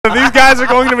These guys are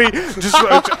going to be just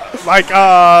like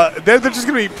they're just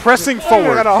going to be pressing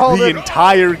forward the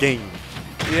entire game.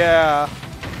 Yeah.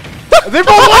 They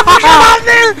both want to get on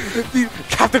there! The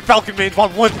Captain Falcon mains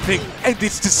want one thing, and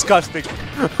it's disgusting.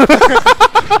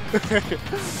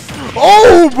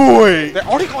 Oh boy! They're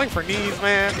already going for knees,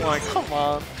 man. Like, come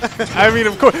on. I mean,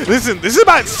 of course. Listen, this is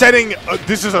about setting.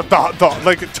 This is a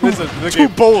like two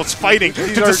bulls fighting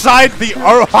to decide the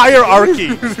hierarchy.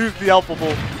 Who's the alpha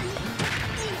bull?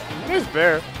 There's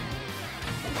Bear.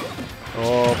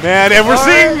 Oh man, and we're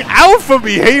seeing alpha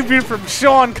behavior from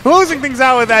Sean, closing things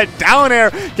out with that down air.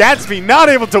 Gatsby not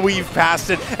able to weave past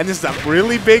it, and this is a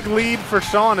really big lead for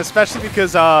Sean, especially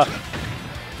because I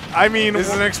mean, this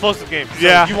is an explosive game. So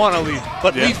yeah, you want to lead,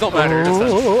 but leads don't matter.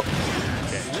 Okay.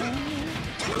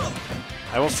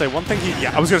 I will say one thing.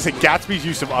 I was gonna say Gatsby's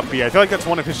use of up B. I feel like that's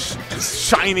one of his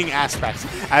shining aspects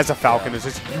as a Falcon, is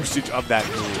his usage of that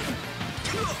move.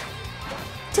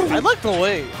 I like the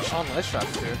way Sean ledge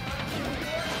traps here.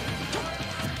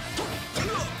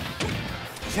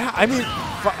 Yeah, I mean,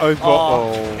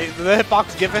 the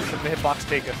hitbox giveth and the hitbox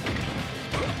taketh.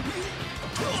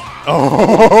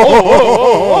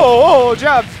 Oh,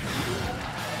 jabs.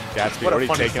 Gatsby already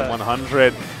taken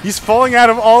 100. He's falling out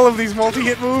of all of these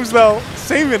multi-hit moves, though.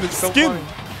 Saving his skin.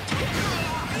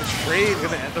 This trade's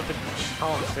going to end up in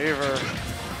Sean's favor.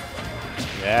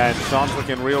 Yeah, and Sean's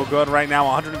looking real good right now.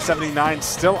 179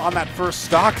 still on that first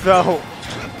stock, though.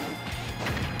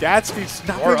 Gatsby's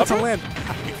not able to land.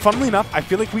 Funnily enough, I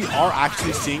feel like we are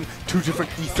actually seeing two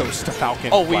different ethos to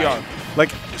Falcon. Oh, we are.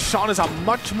 Like, Sean is a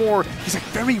much more, he's like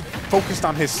very focused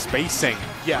on his spacing.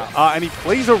 Yeah. And he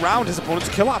plays around his opponent's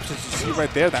kill options. You see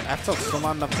right there, that F tilt's still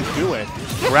not enough to do it.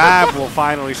 Grab will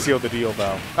finally seal the deal,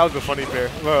 though. That was a funny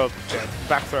pair. Well, yeah,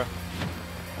 back throw.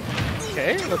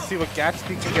 Okay, let's see what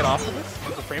Gatsby can get off of this.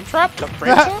 The frame trap? The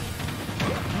frame trap?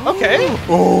 Okay.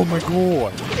 Oh my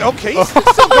god. Okay,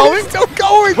 still going. Still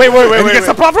going. Wait. He gets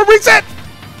the proper reset.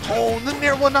 Oh, and then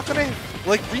there we're not gonna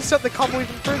like reset the combo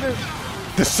even further.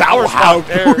 The sour spot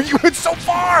bear. You went so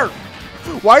far.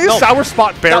 Why is sour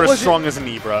spot bear as strong as an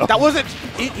E, bro? That wasn't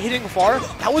it hitting far.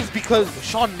 That was because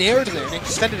Sean nared there and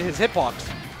extended his hitbox.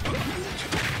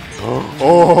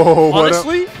 Oh.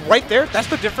 Honestly, right there, that's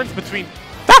the difference between.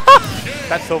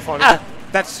 That's so funny.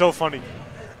 That's so funny.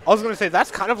 I was gonna say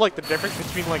that's kind of like the difference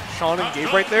between like Sean and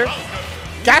Gabe right there.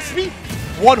 Gatsby,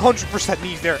 100%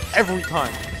 knees there every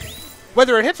time.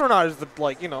 Whether it hits or not is the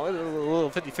like, you know, a little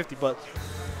 50-50, but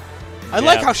I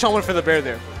like how Sean went for the bear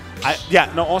there.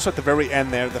 Also at the very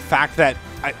end there, the fact that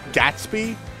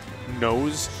Gatsby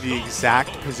knows the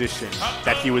exact position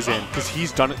that he was in, because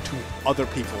he's done it to other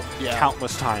people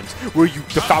countless times, where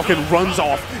the Falcon runs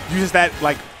off, uses that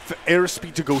like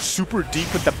airspeed to go super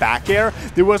deep with the back air.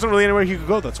 There wasn't really anywhere he could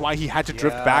go. That's why he had to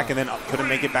drift back and then couldn't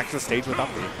make it back to the stage with up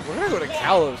B. We're gonna go to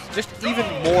Kalos, just even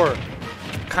more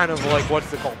kind of like,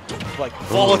 what's it called? Like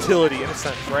volatility in a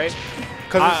sense, right?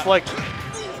 Because it's like,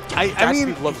 I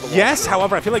mean, yes.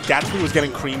 However, I feel like Gatsby was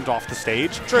getting creamed off the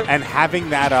stage, and having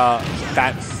that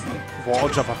that wall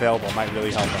jump available might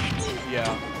really help him.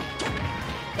 Yeah,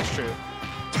 that's true.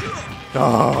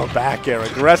 Oh, back air,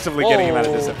 aggressively getting him at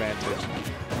a disadvantage.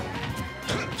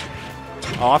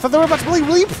 Oh, I thought they were about to play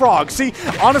leapfrog. See,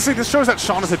 honestly, this shows that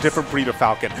Sean is a different breed of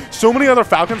Falcon. So many other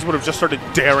Falcons would have just started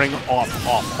daring off.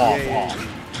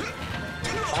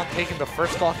 Sean taking the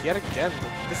first stock yet again.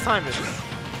 This time it's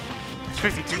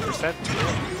 52%.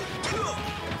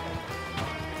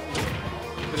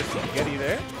 Bit of spaghetti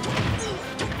there.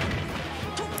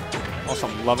 Also,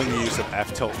 I'm loving the use of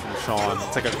F tilt from Sean.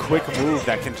 It's like a quick move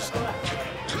that can just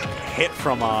hit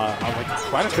from like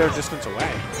quite a fair distance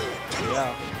away.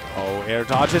 Yeah. Oh, air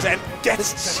dodges and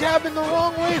gets jabbing the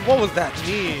wrong way. What was that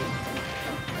knee?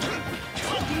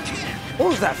 What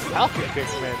was that Falcon kick,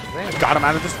 man? Got him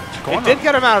out of this corner. It did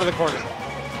get him out of the corner.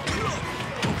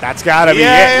 That's gotta be it.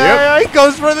 Yeah, he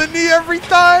goes for the knee every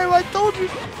time. I told you.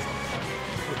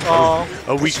 Oh,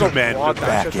 a weak man with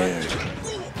back air.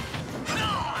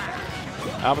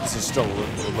 But this is still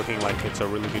looking like it's a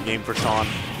really good game for Sean.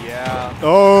 Yeah.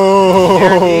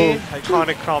 Oh.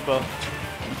 Iconic combo.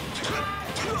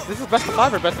 This is best of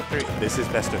 5 or best of 3? This is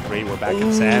best of 3. We're back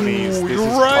in semis. This is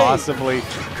possibly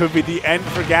could be the end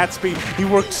for Gatsby. He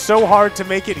worked so hard to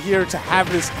make it here, to have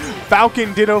this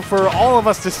Falcon Ditto for all of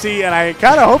us to see, and I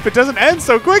kind of hope it doesn't end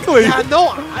so quickly. Yeah, no,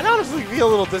 I'd honestly be a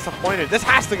little disappointed. This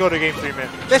has to go to Game 3, man.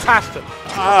 This has to.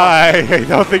 I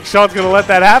don't think Sean's going to let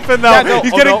that happen, though. Yeah, no,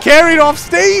 he's getting carried off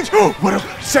stage. What a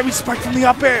semi-spike from the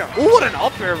up air. Oh, what an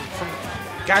up air from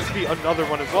Gatsby. Another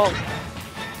one as well.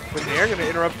 When the air going to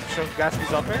interrupt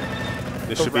Gatsby's up air.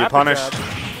 This should be punished.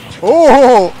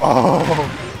 Oh!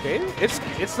 Okay,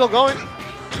 it's still going.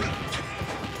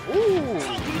 Ooh.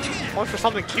 Going for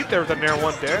something cute there with the Nair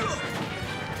 1 dare.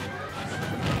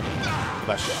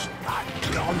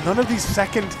 None of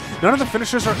the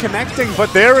finishers are connecting,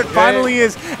 but there it finally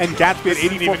is. And Gatsby at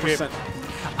 84%.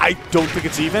 I don't think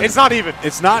it's even. It's not even.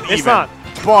 It's not even. It's not.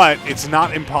 But it's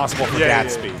not impossible for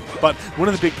Gatsby. Yeah. But one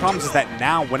of the big problems is that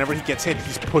now, whenever he gets hit,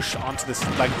 he's pushed onto this,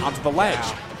 onto the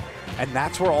ledge, and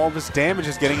that's where all this damage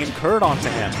is getting incurred onto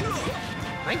him.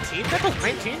 19? That was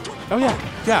 19? Oh yeah,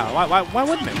 yeah. Why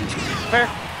wouldn't it? Fair.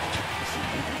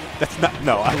 That's not.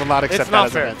 No, I will not accept that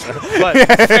as an answer. But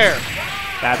fair.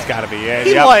 That's got to be it.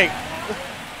 He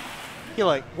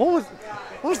what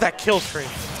was that kill screen?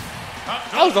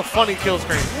 That was a funny kill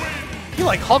screen. He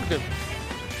hugged him.